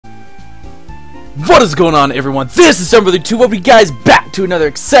What is going on, everyone? This is Tumblr. Welcome you guys back to another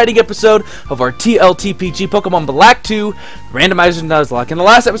exciting episode of our Tltpg Pokemon Black2 Randomizer Nuzlocke. In the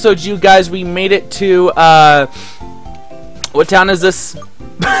last episode, you guys, we made it to, what town is this?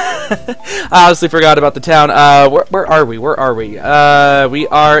 I honestly forgot about the town. Where are we? Where are we? We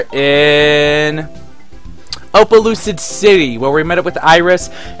are in Opaloosa City, where we met up with Iris,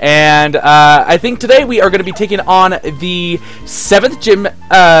 and I think today we are going to be taking on the 7th gym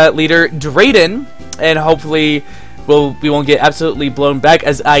leader, Drayden, and hopefully we won't get absolutely blown back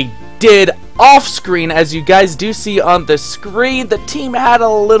as I did off screen. As you guys do see on the screen, the team had a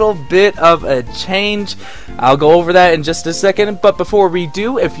little bit of a change. I'll go over that in just a second, but before we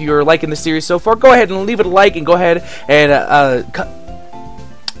do, if you're liking the series so far, go ahead and leave it a like, and go ahead and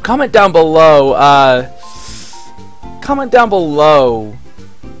comment down below. Comment down below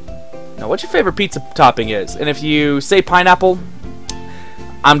what your favorite pizza topping is, and if you say pineapple,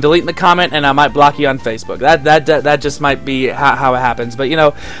 I'm deleting the comment and I might block you on Facebook. That just might be how it happens. But you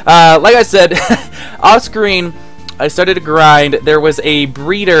know, like I said, off screen, I started to grind. There was a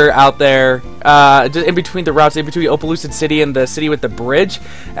breeder out there, just in between the routes, in between Opaloosa City and the city with the bridge,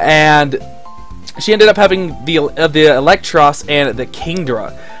 and she ended up having the Electros and the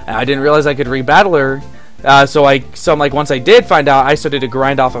Kingdra. And I didn't realize I could rebattle her. So I'm like, once I did find out, I started to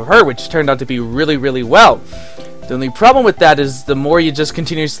grind off of her, which turned out to be really well. The only problem with that is the more you just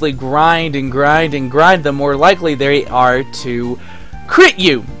continuously grind and grind and grind, the more likely they are to crit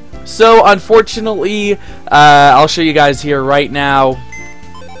you. So unfortunately, I'll show you guys here right now.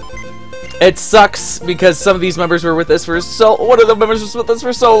 It sucks because some of these members were with us for one of the members was with us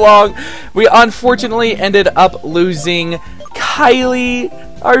for so long. We unfortunately ended up losing Kylie,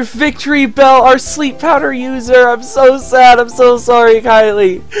 our victory bell, our sleep powder user. I'm so sad. I'm so sorry,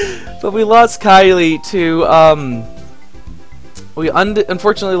 Kylie. But we lost Kylie to,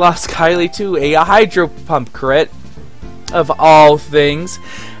 unfortunately lost Kylie to a hydro pump crit, of all things.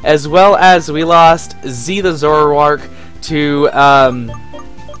 As well as we lost Z the Zoroark to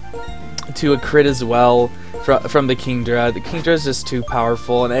a crit as well from the Kingdra. The Kingdra is just too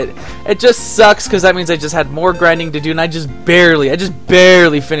powerful, and it just sucks because that means I just had more grinding to do, and I just barely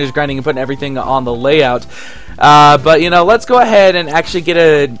finished grinding and putting everything on the layout. But you know, let's go ahead and actually get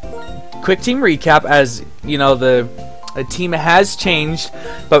a quick team recap, as you know the team has changed.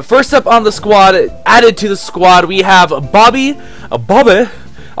 But first up on the squad, added to the squad, we have Bobby,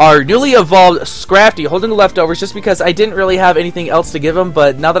 our newly evolved Scrafty, holding the leftovers just because I didn't really have anything else to give him.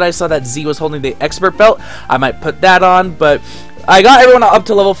 But now that I saw that Z was holding the expert belt, I might put that on. But I got everyone up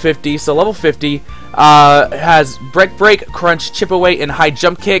to level 50, so level 50 has break, crunch, chip away, and high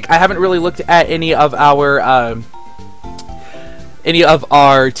jump kick. I haven't really looked at any of our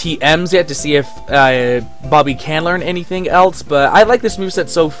TMs yet to see if Bobby can learn anything else, but I like this moveset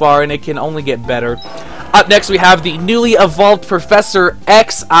so far, and it can only get better. Up next, we have the newly evolved Professor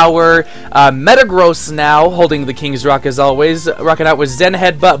X, our Metagross now, holding the King's Rock as always, rocking out with Zen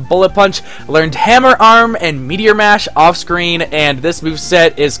Headbutt, Bullet Punch, learned Hammer Arm, and Meteor Mash off-screen, and this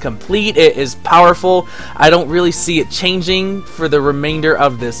moveset is complete. It is powerful. I don't really see it changing for the remainder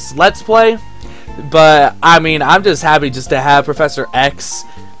of this Let's Play. But, I mean, I'm just happy just to have Professor X,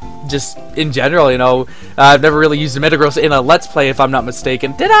 just in general, you know. I've never really used a Metagross in a Let's Play, if I'm not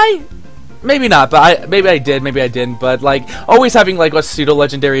mistaken. Did I? Maybe not, but maybe I did, maybe I didn't. But, like, always having, like, a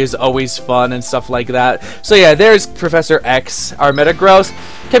pseudo-legendary is always fun and stuff like that. So, yeah, there's Professor X, our Metagross.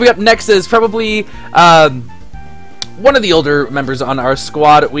 Coming up next is probably, one of the older members on our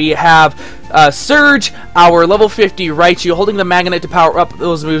squad. We have Surge, our level 50 Raichu, holding the Magnet to power up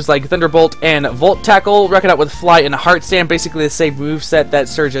those moves like Thunderbolt and Volt Tackle, wrecking out with Fly and Heart Stand, basically the same moveset that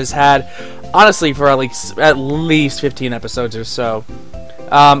Surge has had, honestly, for at least 15 episodes or so.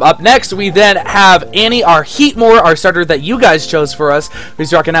 Up next, we then have Annie, our Heatmore, our starter that you guys chose for us,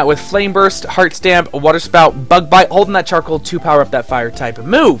 who's rocking out with Flame Burst, Heart Stamp, Water Spout, Bug Bite, holding that Charcoal to power up that Fire type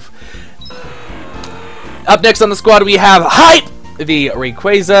move. Up next on the squad, we have Hype, the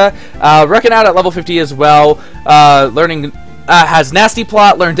Rayquaza, wrecking out at level 50 as well, has Nasty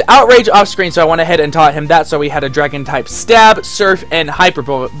Plot, learned Outrage off-screen, so I went ahead and taught him that, so we had a Dragon-type Stab, Surf, and Hyper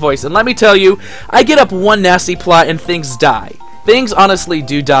Voice. And let me tell you, I get up one Nasty Plot and things die. Things honestly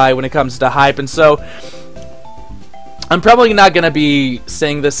do die when it comes to Hype, and so I'm probably not going to be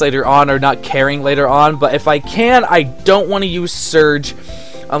saying this later on, or not caring later on, but if I can, I don't want to use Surge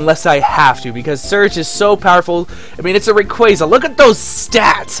unless I have to, because Surge is so powerful. I mean, it's a Rayquaza. Look at those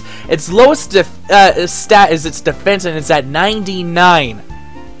stats. Its lowest stat is its defense, and it's at 99.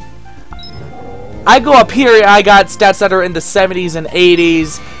 I go up here, and I got stats that are in the 70s and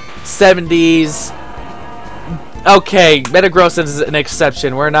 80s, 70s, Okay, Metagross is an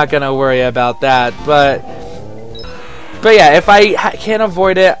exception. We're not gonna worry about that, but yeah, if I can't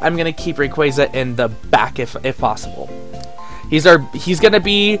avoid it, I'm gonna keep Rayquaza in the back if possible. He's gonna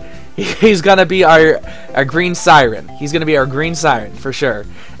be our green siren. He's gonna be our green siren for sure.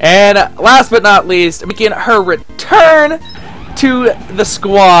 And last but not least, making her return to the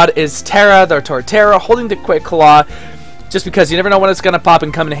squad is Tara, the Torterra, holding the Quick Claw. Just because you never know when it's going to pop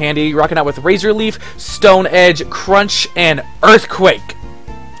and come in handy. Rocking out with Razor Leaf, Stone Edge, Crunch, and Earthquake.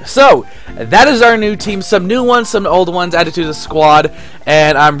 So, that is our new team. Some new ones, some old ones added to the squad.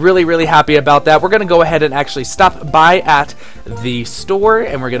 And I'm really, really happy about that. We're going to go ahead and actually stop by at the store.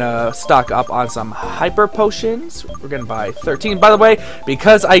 And we're going to stock up on some Hyper Potions. We're going to buy 13. By the way,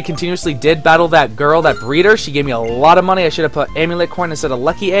 because I continuously did battle that girl, that breeder, she gave me a lot of money. I should have put Amulet Coin instead of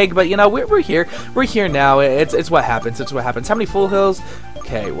Lucky Egg. But, you know, we're here. We're here now. It's what happens. It's what happens. How many Full Hills?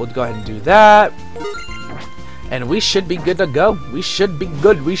 Okay, we'll go ahead and do that. And we should be good to go. We should be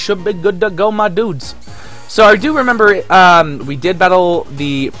good. We should be good to go, my dudes. So I do remember we did battle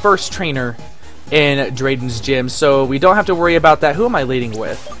the first trainer in Drayden's gym, so we don't have to worry about that. Who am I leading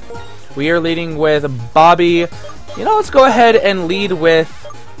with? We are leading with Bobby. You know, let's go ahead and lead with...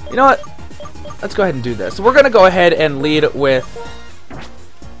 You know what? Let's go ahead and do this. We're going to go ahead and lead with...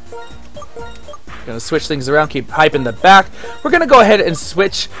 Gonna switch things around, keep Hype in the back. We're gonna go ahead and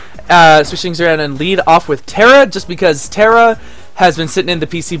switch things around and lead off with Tara, just because Tara has been sitting in the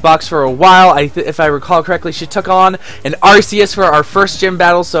PC box for a while. If I recall correctly, she took on an Arceus for our first gym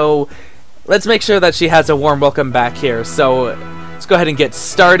battle, so let's make sure that she has a warm welcome back here. So let's go ahead and get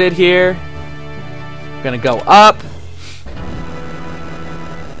started here. We're gonna go up.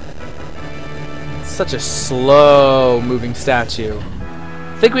 Such a slow moving statue.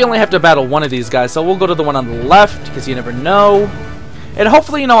 I think we only have to battle one of these guys, so we'll go to the one on the left, because you never know. And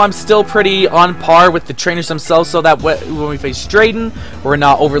hopefully, you know, I'm still pretty on par with the trainers themselves, so that when we face Drayden, we're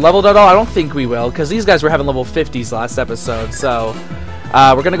not over-leveled at all. I don't think we will, because these guys were having level 50s last episode. So,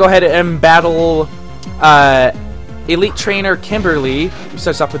 we're going to go ahead and battle Elite Trainer Kimberly, who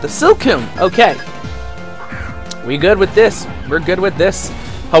starts off with the Silcoon. Okay. We good with this. We're good with this.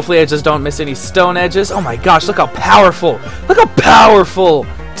 Hopefully I just don't miss any Stone Edges. Oh my gosh, look how powerful. Look how powerful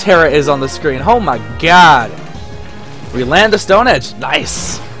Tara is on the screen. Oh my god. We land the Stone Edge.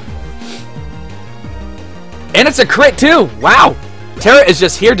 Nice. And it's a crit too. Wow. Tara is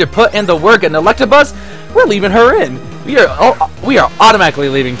just here to put in the work. And Electabuzz, we're leaving her in. We are automatically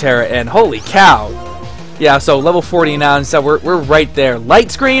leaving Tara in. Holy cow. Yeah, so level 49, so we're right there.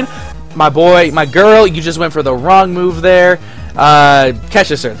 Light Screen, my boy, my girl, you just went for the wrong move there. Catch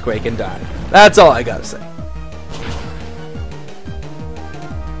this Earthquake and die. That's all I gotta say.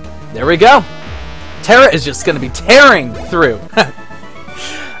 There we go. Tara is just gonna be tearing through.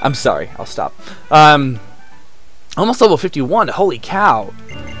 I'm sorry, I'll stop. Almost level 51. Holy cow.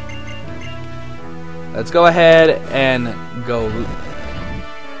 Let's go ahead and go.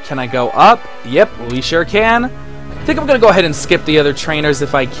 Can I go up? Yep, we sure can. I think I'm gonna go ahead and skip the other trainers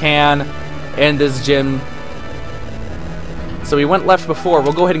if I can in this gym. So we went left before.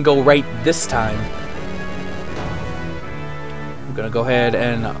 We'll go ahead and go right this time. I'm gonna go ahead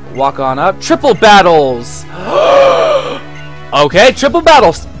and walk on up. Triple battles! Okay, triple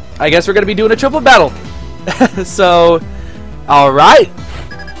battles. I guess we're gonna be doing a triple battle. So, alright.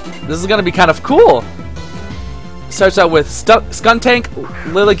 This is gonna be kind of cool. Starts out with Skuntank,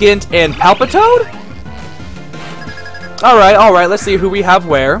 Lilligant, and Palpitoad? Alright, let's see who we have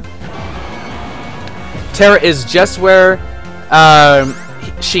where. Tara is just where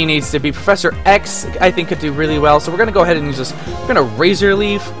she needs to be. Professor X, I think, could do really well. So we're gonna go ahead and we're gonna Razor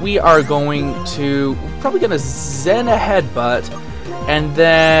Leaf. We are probably gonna Zen a Headbutt, and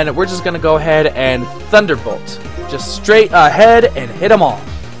then we're just gonna go ahead and Thunderbolt, just straight ahead and hit them all.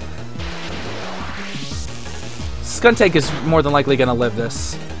 Skuntank is more than likely gonna live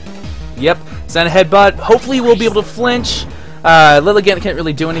this. Yep, Zen a Headbutt. Hopefully we'll be able to flinch. Lilligant can't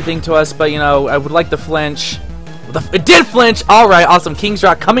really do anything to us, but you know, I would like to flinch. It did flinch! Alright, awesome. King's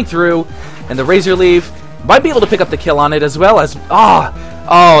Rock coming through. And the Razor Leaf. Might be able to pick up the kill on it as well as...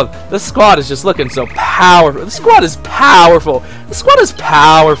 Oh, this squad is just looking so powerful. The squad is powerful. The squad is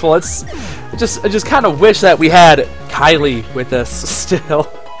powerful. I just kind of wish that we had Kylie with us still.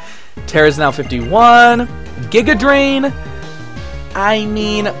 Tara's now 51. Giga Drain. I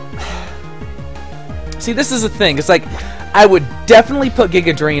mean... See, this is the thing. It's like, I would definitely put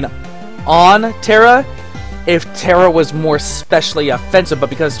Giga Drain on Tara if Tara was more specially offensive, but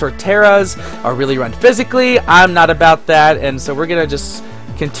because Torterras are really run physically, I'm not about that, and so we're gonna just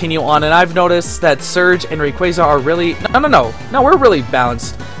continue on. And I've noticed that Surge and Rayquaza are really... No, we're really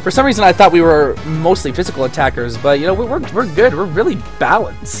balanced. For some reason, I thought we were mostly physical attackers, but, you know, we're good. We're really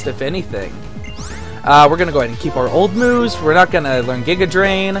balanced, if anything. We're going to go ahead and keep our old moves. We're not going to learn Giga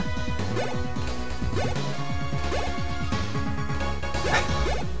Drain.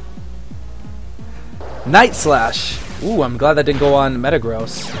 Night Slash. Ooh, I'm glad that didn't go on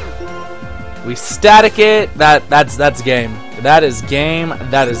Metagross. We static it. That's game. That is game.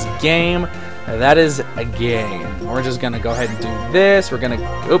 That is game. That is a game. We're just gonna go ahead and do this. We're gonna.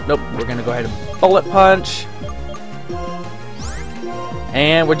 Oop, nope. We're gonna go ahead and Bullet Punch.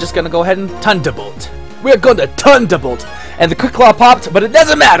 And we're just gonna go ahead and Thunderbolt. We're gonna Thunderbolt. And the Quick Claw popped, but it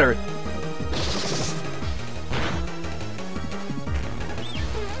doesn't matter.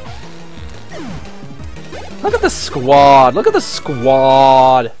 Look at the squad. Look at the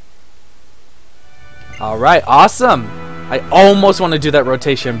squad. Alright, awesome. I almost want to do that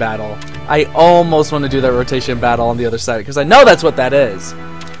rotation battle. I almost want to do that rotation battle on the other side, because I know that's what that is.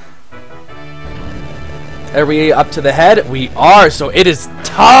 Are we up to the head? We are, so it is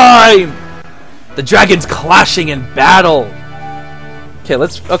time! The dragon's clashing in battle.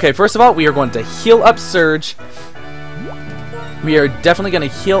 Okay, first of all, we are going to heal up Surge. We are definitely going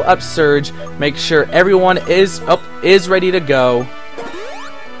to heal up Surge. Make sure everyone is ready to go.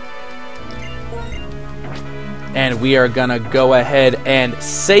 And we are going to go ahead and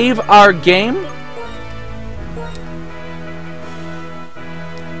save our game.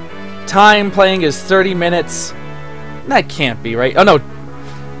 Time playing is 30 minutes. That can't be right. Oh, no.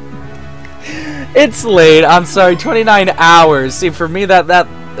 It's late. I'm sorry. 29 hours. See, for me, don't...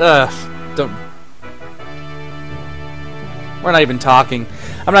 We're not even talking.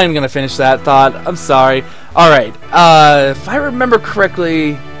 I'm not even going to finish that thought. I'm sorry. Alright. If I remember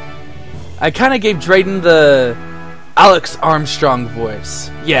correctly, I kind of gave Drayden the Alex Armstrong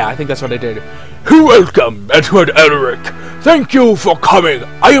voice. Yeah, I think that's what I did. Welcome, Edward Elric. Thank you for coming.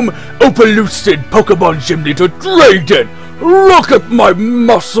 I am Opelucid Pokemon Gym Leader Drayden. Look at my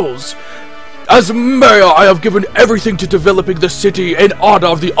muscles. As mayor, I have given everything to developing the city in honor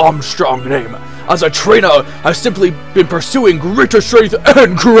of the Armstrong name. As a trainer, I've simply been pursuing greater strength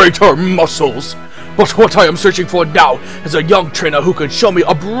and greater muscles. But what I am searching for now is a young trainer who can show me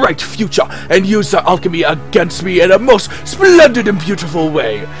a bright future and use their alchemy against me in a most splendid and beautiful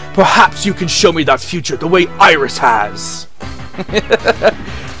way. Perhaps you can show me that future the way Iris has.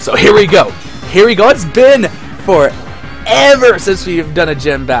 So here we go. Here we go. It's been forever since we've done a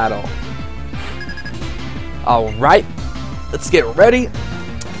gym battle. Alright, let's get ready.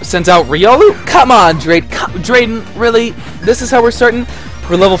 Sends out Riolu. Come on, Drayden, really? This is how we're starting?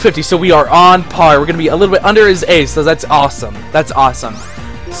 We're level 50, so we are on par. We're going to be a little bit under his ace, so that's awesome. That's awesome.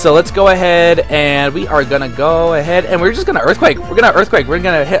 So let's go ahead, and we are going to go ahead, and we're just going to Earthquake. We're going to Earthquake. We're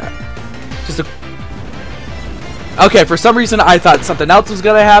going to hit... Okay, for some reason, I thought something else was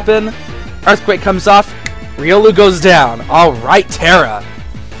going to happen. Earthquake comes off. Riolu goes down. Alright, Terra.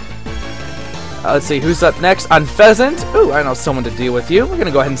 Let's see, who's up next? Unpheasant. Ooh, I know someone to deal with you. We're going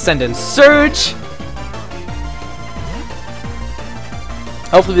to go ahead and send in Surge.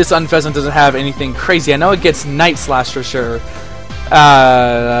 Hopefully this Unpheasant doesn't have anything crazy. I know it gets Night Slash for sure.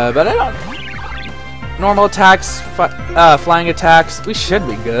 But I don't... Normal attacks, flying attacks. We should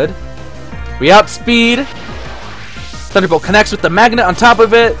be good. We outspeed. Thunderbolt connects with the magnet on top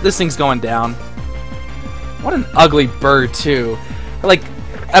of it. This thing's going down. What an ugly bird, too. Like,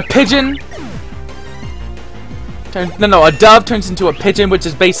 a pigeon... a dove turns into a pigeon, which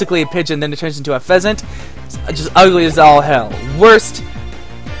is basically a pigeon, then it turns into a pheasant. It's just ugly as all hell. Worst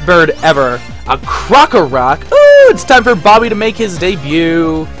bird ever. A Crocorock. Ooh, it's time for Bobby to make his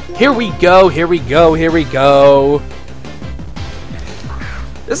debut. Here we go, here we go, here we go.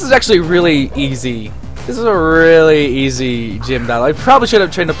 This is actually really easy. This is a really easy gym battle. I probably should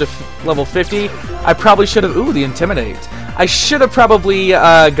have trained up to level 50. I probably should have... Ooh, the Intimidate. I should have probably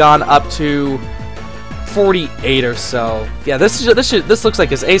gone up to 48 or so. Yeah, this looks like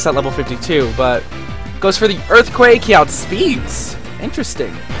his ace at level 52, but goes for the Earthquake. He outspeeds.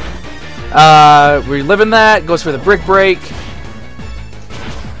 Interesting. Reliving that. Goes for the Brick Break. So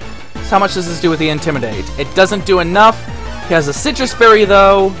how much does this do with the Intimidate? It doesn't do enough. He has a Citrus Berry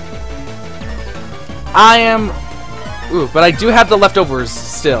though. But I do have the leftovers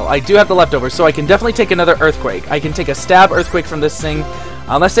still. I do have the leftovers, so I can definitely take another Earthquake. I can take a stab Earthquake from this thing.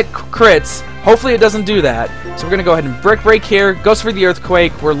 Unless it crits. Hopefully it doesn't do that. So we're going to go ahead and Brick Break here. Goes for the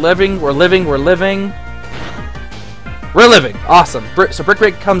Earthquake. We're living. We're living. We're living. We're living. Awesome. So Brick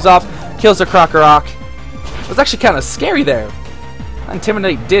Break comes off. Kills the Crocorock. It was actually kind of scary there.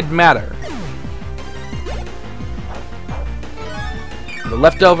 Intimidate did matter. The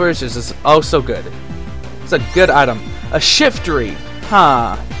leftovers is just oh so good. It's a good item. A shiftery.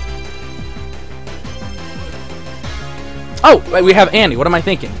 Huh. Oh, wait, we have Annie. What am I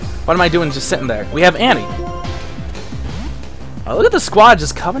thinking? What am I doing just sitting there? We have Annie. Oh, look at the squad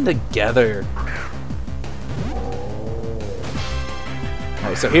just coming together.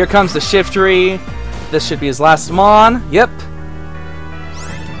 Alright, so here comes the shiftery. This should be his last Mon. Yep.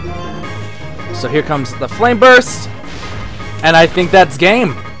 So here comes the flame burst. And I think that's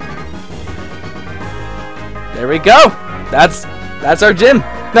game. There we go. That's our gym.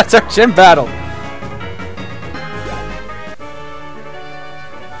 That's our gym battle.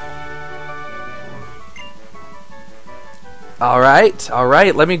 Alright,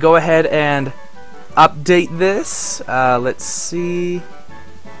 let me go ahead and update this. Let's see.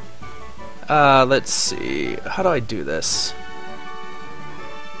 How do I do this?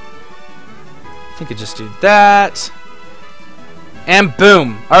 I think I just do that. And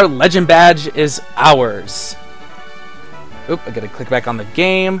boom! Our legend badge is ours. Oop, I gotta click back on the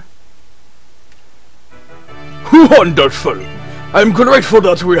game. Wonderful! I'm grateful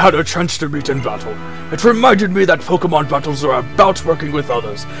that we had a chance to meet in battle. It reminded me that Pokemon battles are about working with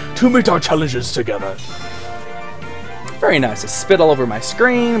others to meet our challenges together. Very nice. I spit all over my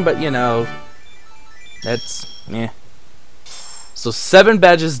screen, but you know, that's So 7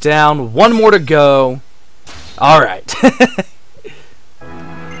 badges down, 1 more to go. Alright.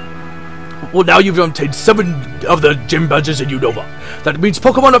 Well, now you've obtained 7 of the gym badges in Unova. That means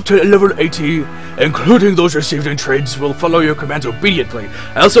Pokemon up to level 80, including those received in trades, will follow your commands obediently.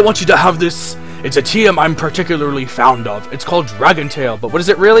 I also want you to have this. It's a TM I'm particularly fond of. It's called Dragon Tail, but What is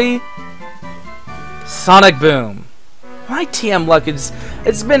it really? Sonic Boom. My TM luck is,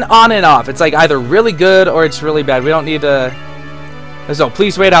 it's been on and off. It's like either really good or it's really bad. We don't need to... So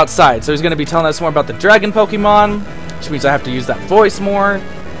please wait outside. So he's going to be telling us more about the dragon Pokemon, which means I have to use that voice more.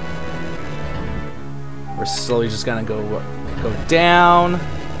 We're slowly just going to go down.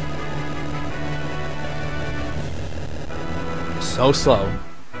 So slow.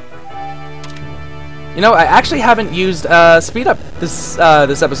 You know, I actually haven't used speed up this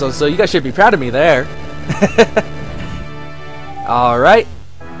episode, so you guys should be proud of me there. Alright.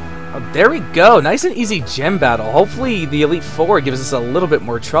 Oh, there we go. Nice and easy gym battle. Hopefully the Elite Four gives us a little bit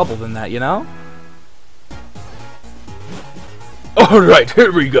more trouble than that, you know? Alright,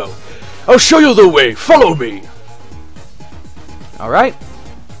 here we go. I'll show you the way. Follow me. Alright.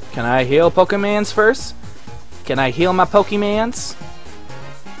 Can I heal Pokemons first? Can I heal my Pokemons?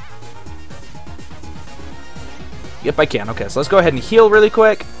 Yep, I can. Okay, so let's go ahead and heal really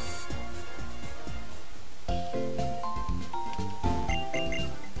quick.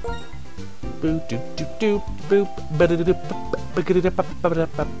 Boop, doop, doop, doop, boop, ba-da-da-doop,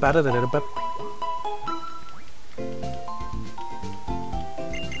 ba-da-da-da-ba-da-da-da-ba.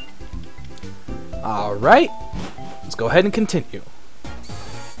 Alright, let's go ahead and continue.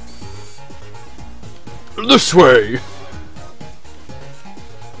 This way.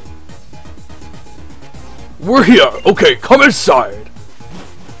 We're here. Okay, come inside.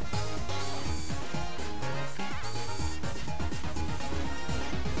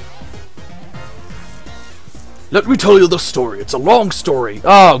 Let me tell you the story. It's a long story.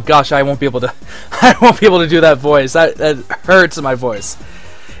 Oh gosh, I won't be able to. I won't be able to do that voice. That hurts my voice.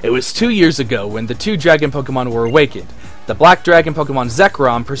 It was 2 years ago when the 2 dragon Pokemon were awakened. The black dragon Pokemon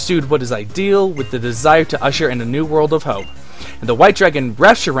Zekrom pursued what is ideal with the desire to usher in a new world of hope. And the white dragon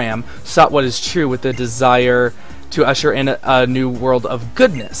Reshiram sought what is true with the desire to usher in a new world of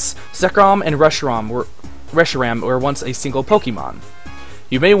goodness. Zekrom and Reshiram were once a single Pokemon.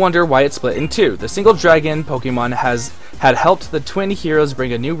 You may wonder why it split in 2. The single dragon Pokemon had helped the twin heroes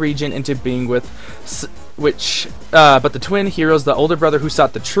bring a new region into being but the twin heroes, the older brother who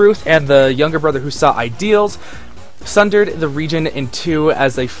sought the truth and the younger brother who sought ideals, sundered the region in 2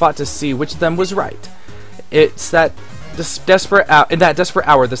 as they fought to see which of them was right. It's that in that desperate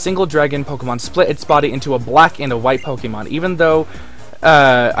hour, the single dragon Pokemon split its body into a black and a white Pokemon, even though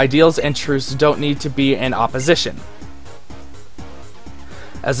ideals and truths don't need to be in opposition.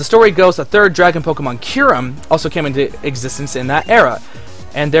 As the story goes, the 3rd dragon Pokemon, Kyurem, also came into existence in that era,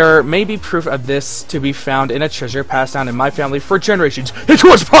 and there may be proof of this to be found in a treasure passed down in my family for generations. It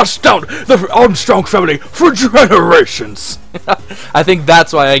was passed down the Armstrong family for generations. I think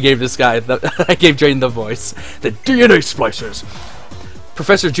that's why I gave this guy, I gave Drayden the voice. The DNA splicers.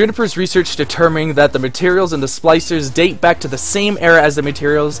 Professor Juniper's research determined that the materials in the splicers date back to the same era as the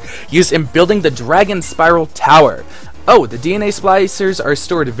materials used in building the Dragon Spiral Tower. Oh, the DNA splicers are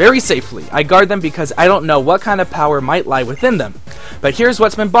stored very safely. I guard them because I don't know what kind of power might lie within them. But here's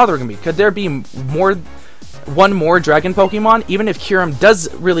what's been bothering me. Could there be more one more dragon Pokemon. Even if Kyurem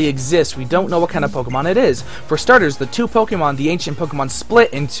does really exist, we don't know what kind of Pokemon it is. For starters, the two Pokemon the ancient Pokemon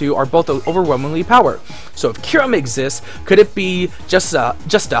split into are both overwhelmingly powerful. So if Kyurem exists, could it be just a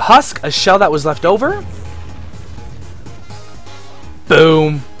husk, a shell that was left over?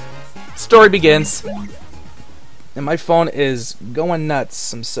 Boom. Story begins. And my phone is going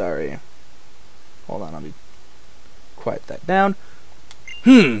nuts. I'm sorry. Hold on, let me quiet that down.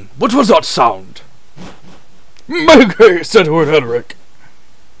 What was that sound? Make Edward Henrik.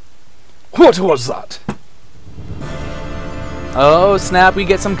 What was that? Oh snap, we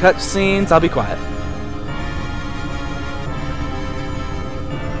get some cutscenes. I'll be quiet.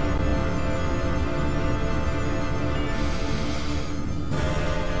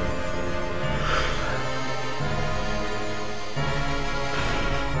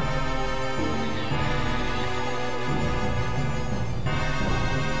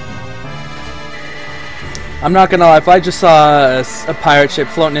 I'm not gonna lie, if I just saw a pirate ship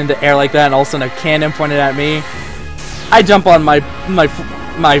floating in the air like that and all of a sudden a cannon pointed at me, I'd jump on my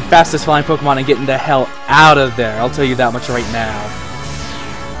fastest flying Pokemon and get the hell out of there. I'll tell you that much right now.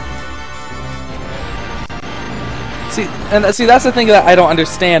 See, that's the thing that I don't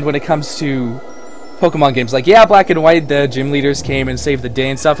understand when it comes to Pokemon games. Like, yeah, Black and White, the gym leaders came and saved the day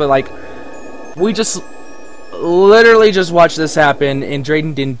and stuff, but like, we just literally just watched this happen and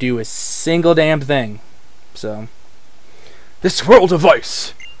Drayden didn't do a single damn thing. So, this world of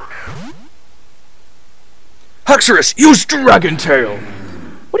ice. Haxorus, use Dragon Tail.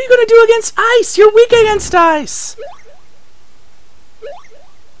 What are you gonna do against ice? You're weak against ice.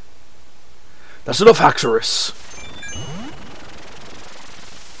 That's enough, Haxorus.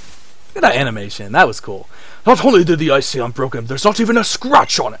 Look at that animation. That was cool. Not only did the ice stay unbroken, there's not even a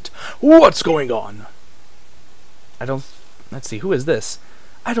scratch on it. What's going on? Let's see, who is this?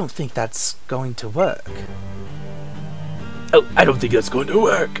 I don't think that's going to work. Oh, I don't think that's going to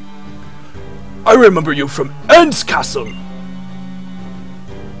work. I remember you from Ents Castle.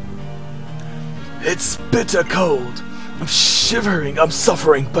 It's bitter cold. I'm shivering, I'm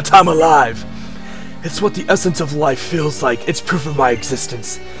suffering, but I'm alive. It's what the essence of life feels like. It's proof of my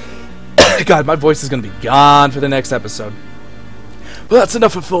existence. God, my voice is going to be gone for the next episode. But that's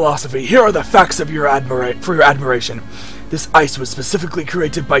enough of philosophy. Here are the facts of your admiration. This ice was specifically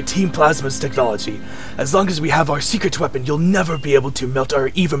created by Team Plasma's technology. As long as we have our secret weapon, you'll never be able to melt or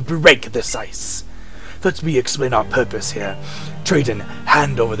even break this ice. Let me explain our purpose here. Drayden,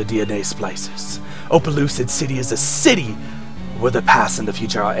 hand over the DNA splices. Opelucid City is a city where the past and the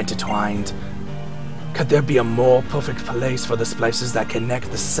future are intertwined. Could there be a more perfect place for the splices that connect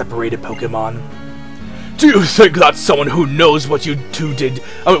the separated Pokemon? Do you think that someone who knows what you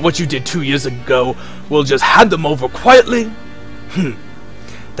did 2 years ago will just hand them over quietly?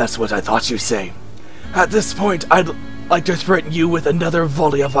 That's what I thought you'd say. At this point, I'd like to threaten you with another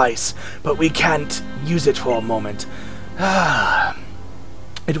volley of ice, but we can't use it for a moment.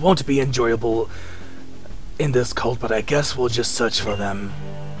 It won't be enjoyable in this cold, but I guess we'll just search for them.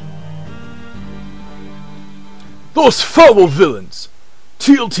 Those foul villains!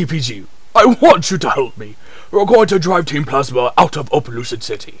 Tltpg, I want you to help me. We're going to drive Team Plasma out of Opelucid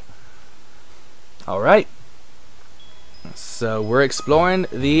City. Alright. So we're exploring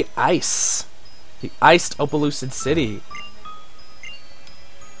the ice. The iced Opelucid City.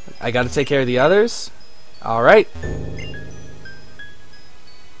 I gotta take care of the others? Alright.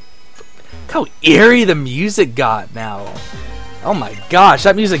 Look how eerie the music got now. Oh my gosh,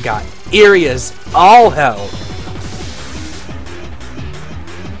 that music got eerie as all hell.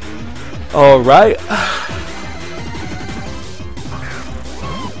 Alright.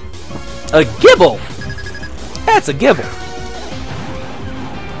 A Gibble! That's a Gibble.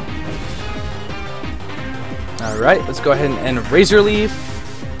 Alright, let's go ahead and Razor Leaf.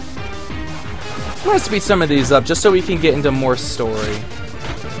 I'm gonna speed some of these up just so we can get into more story.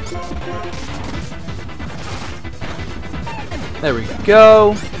 There we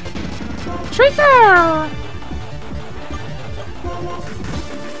go. Trigger!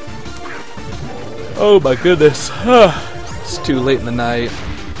 Oh my goodness. It's too late in the night.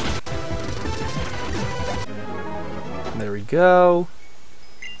 There we go.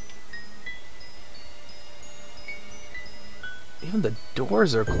 Even the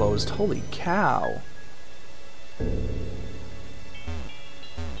doors are closed. Holy cow. Okay,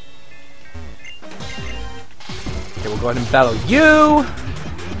 we'll go ahead and battle you.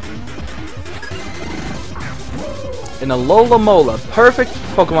 And a Lola Mola. Perfect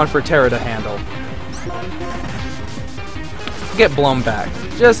Pokemon for Terra to handle. Get blown back.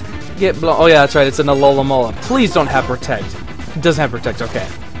 Just get blown. Oh yeah, that's right. It's an Alola Mola. Please don't have Protect. It doesn't have Protect. Okay.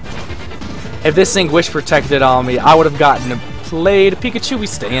 If this thing wish protected on me, I would have gotten played. Pikachu, we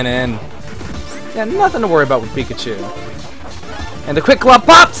staying in. Yeah, nothing to worry about with Pikachu. And the Quick Claw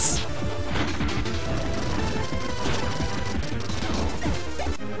pops!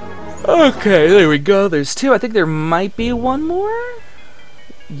 Okay, there we go. There's 2. I think there might be one more.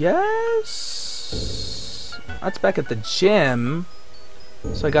 Yes. That's back at the gym.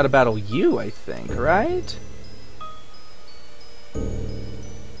 So I gotta battle you, I think, right?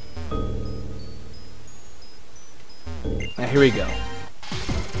 Now, here we go.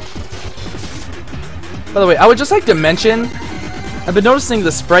 By the way, I would just like to mention, I've been noticing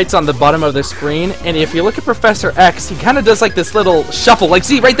the sprites on the bottom of the screen, and if you look at Professor X, he kind of does like this little shuffle. Like,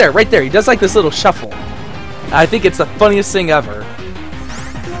 see, right there, he does like this little shuffle. I think it's the funniest thing ever.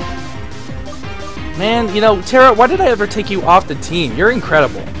 Man, you know, Tara, why did I ever take you off the team? You're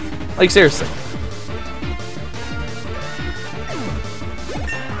incredible. Like, seriously.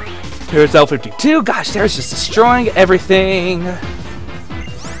 Here's L52. Gosh, Tara's just destroying everything.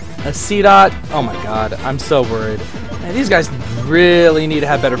 A C-Dot. Oh my god, I'm so worried. Man, these guys really need to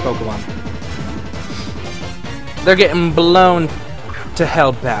have better Pokemon. They're getting blown to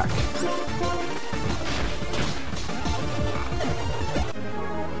hell back.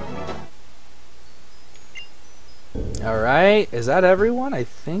 Alright, is that everyone? I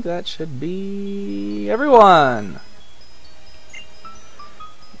think that should be everyone.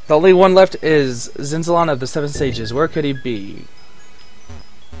 The only one left is Zinzalon of the Seven Sages. Where could he be?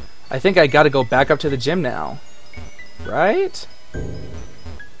 I think I gotta go back up to the gym now. Right?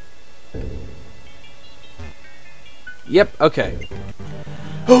 Yep, okay.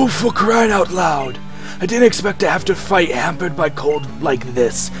 Oh, for crying out loud! I didn't expect to have to fight hampered by cold like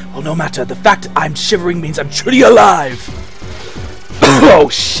this. Well, no matter. The fact I'm shivering means I'm truly alive! Oh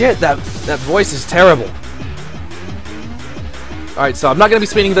shit, that voice is terrible. Alright, so I'm not gonna be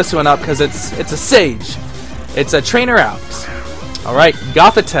speeding this one up because it's a Sage. It's a Trainer out. Alright,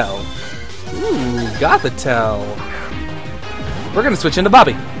 Gothitelle. Ooh, Gothitelle. We're gonna switch into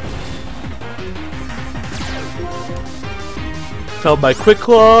Bobby. Felled by Quick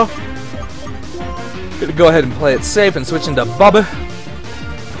Claw. Gonna go ahead and play it safe and switch into Bobby.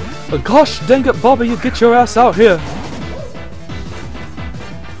 But gosh dang it, Bobby, you get your ass out here.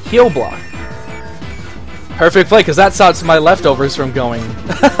 Heal block. Perfect play, because that stops my leftovers from going.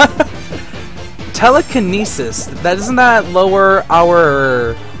 Telekinesis. Doesn't that lower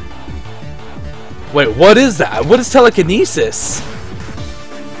our... Wait, what is that? What is telekinesis?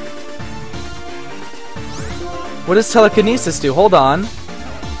 What does telekinesis do? Hold on.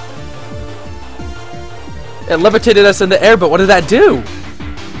 It levitated us in the air, but what did that do?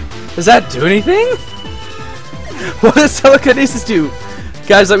 Does that do anything? What does telekinesis do?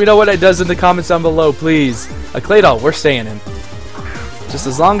 Guys, let me know what it does in the comments down below, please. Claydol, we're staying in. Just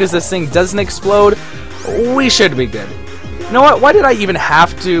as long as this thing doesn't explode, we should be good. You know what? Why did I even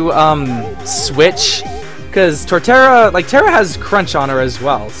have to switch? Because Torterra, like, Terra has Crunch on her as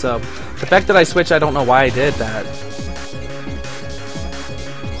well. So the fact that I switched, I don't know why I did that.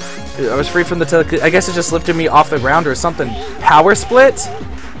 I was free from the I guess it just lifted me off the ground or something. Power split?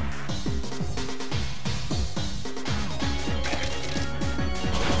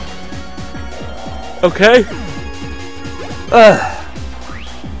 Okay.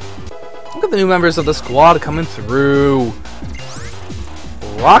 Look at the new members of the squad coming through.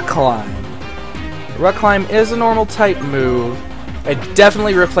 Rock Climb. Rock Climb is a normal type move. It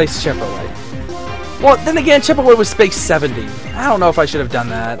definitely replaced Chipaway. Well, then again, Chipaway was space 70. I don't know if I should have done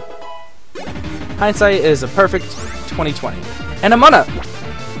that. Hindsight is a perfect 2020. And Amuna!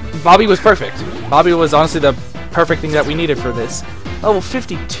 Bobby was perfect. Bobby was honestly the perfect thing that we needed for this. Level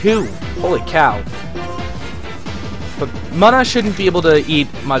 52. Holy cow. But Mana shouldn't be able to eat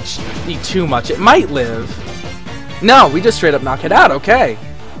too much. It might live. No, we just straight up knock it out. Okay.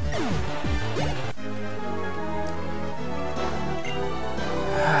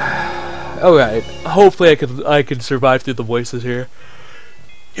 Alright. Hopefully I can survive through the voices here.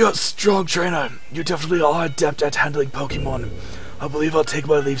 You're a strong trainer. You definitely are adept at handling Pokemon. I believe I'll take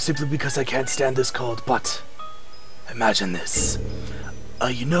my leave simply because I can't stand this cold, but imagine this. A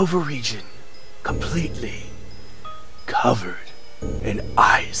Unova region completely covered in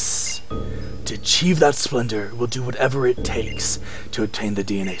ice. To achieve that splendor, we'll do whatever it takes to obtain the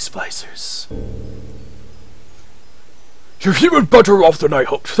DNA splicers. You're even better off than I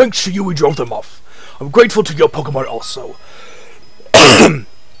hoped. Thanks to you, we drove them off. I'm grateful to your Pokemon also.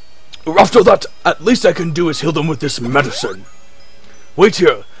 After that, at least I can do is heal them with this medicine. Wait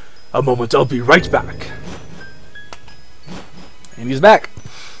here a moment, I'll be right back. And he's back.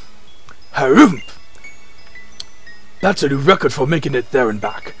 Harumph! That's a new record for making it there and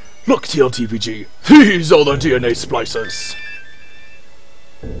back. Look, Tltpg, these are the DNA splicers.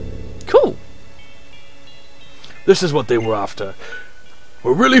 Cool. This is what they were after.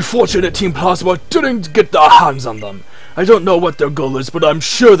 We're really fortunate Team Plasma didn't get their hands on them. I don't know what their goal is, but I'm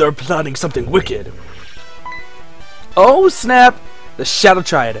sure they're planning something wicked. Oh snap! The Shadow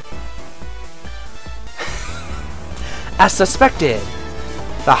Triad. As suspected,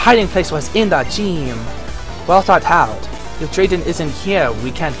 the hiding place was in the gym. Well thought out. If Drayden isn't here,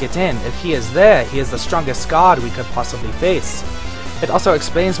 we can't get in. If he is there, he is the strongest guard we could possibly face. It also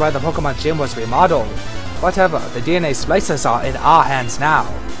explains why the Pokemon gym was remodeled. Whatever, the DNA splicers are in our hands now.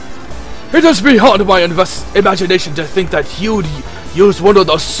 It is beyond my imagination to think that you'd use one of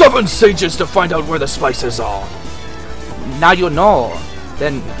the 7 sages to find out where the splicers are. Now you know.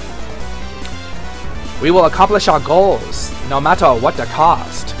 Then we will accomplish our goals, no matter what the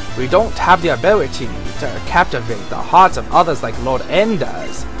cost. We don't have the ability to captivate the hearts of others like Lord N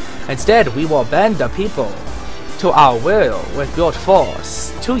does. Instead, we will bend the people to our will with brute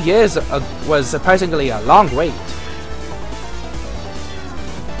force. 2 years was surprisingly a long wait.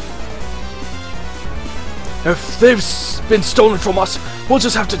 If they've been stolen from us, we'll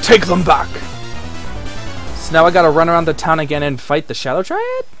just have to take them back. So now I gotta run around the town again and fight the Shadow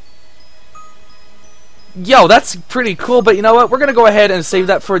Triad? Yo, that's pretty cool, but you know what? We're gonna go ahead and save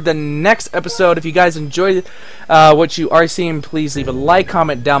that for the next episode. If you guys enjoyed what you are seeing, please leave a like,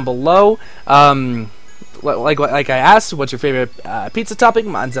 comment down below. Like I asked, what's your favorite pizza topping?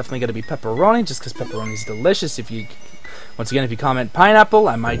 Mine's definitely gonna be pepperoni, just because pepperoni is delicious. Once again, if you comment pineapple,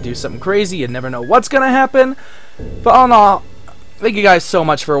 I might do something crazy. You never know what's gonna happen. But all in all, thank you guys so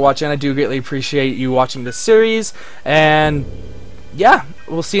much for watching. I do greatly appreciate you watching this series, and yeah,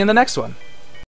 we'll see you in the next one.